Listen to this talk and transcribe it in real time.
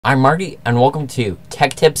I'm Marty, and welcome to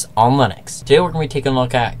Tech Tips on Linux. Today we're going to be taking a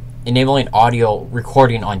look at enabling audio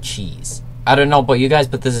recording on cheese. I don't know about you guys,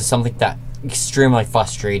 but this is something that extremely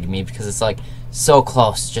frustrated me because it's like so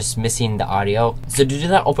close, just missing the audio. So to do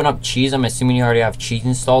that, open up cheese. I'm assuming you already have cheese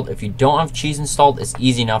installed. If you don't have cheese installed, it's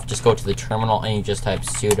easy enough. Just go to the terminal and you just type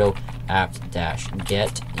sudo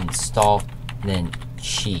apt-get install, then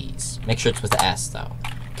cheese. Make sure it's with the S though.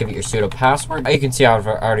 Give it your sudo password. You can see I've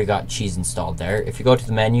already got cheese installed there. If you go to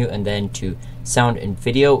the menu and then to sound and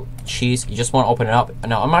video, cheese, you just want to open it up.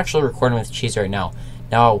 Now I'm actually recording with cheese right now.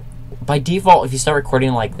 Now by default, if you start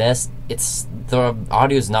recording like this, the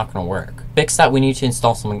audio is not going to work. Fix that, we need to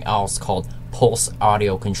install something else called Pulse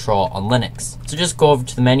Audio Control on Linux. So just go over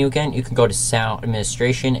to the menu again. You can go to Sound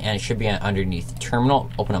Administration and it should be underneath Terminal.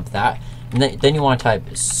 Open up that. And then you want to type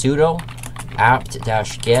sudo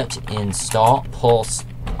apt-get install pulse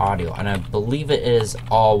audio, and I believe it is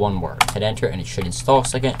all one word. Hit enter and it should install a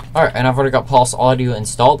second. Alright, and I've already got Pulse Audio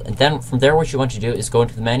installed, and then from there what you want to do is go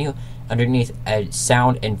into the menu underneath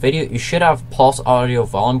sound and video. You should have Pulse Audio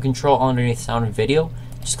volume control underneath sound and video.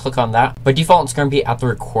 Just click on that. By default it's going to be at the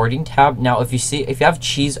recording tab. Now if you have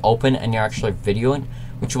cheese open and you're actually videoing,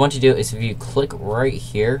 what you want to do is if you click right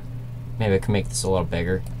here, maybe I can make this a little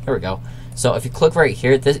bigger. There we go. So if you click right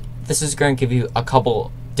here, this is going to give you a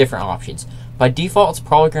couple different options. By default, it's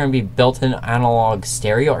probably going to be built-in analog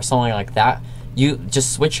stereo or something like that. You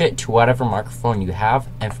just switch it to whatever microphone you have,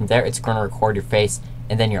 and from there, it's going to record your face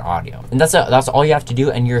and then your audio. And that's it. That's all you have to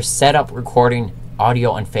do, and you're set up recording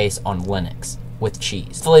audio and face on Linux with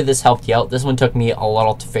cheese. Hopefully this helped you out. This one took me a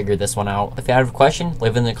little to figure this one out. If you have a question,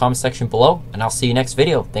 leave it in the comment section below, and I'll see you next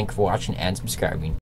video. Thank you for watching and subscribing.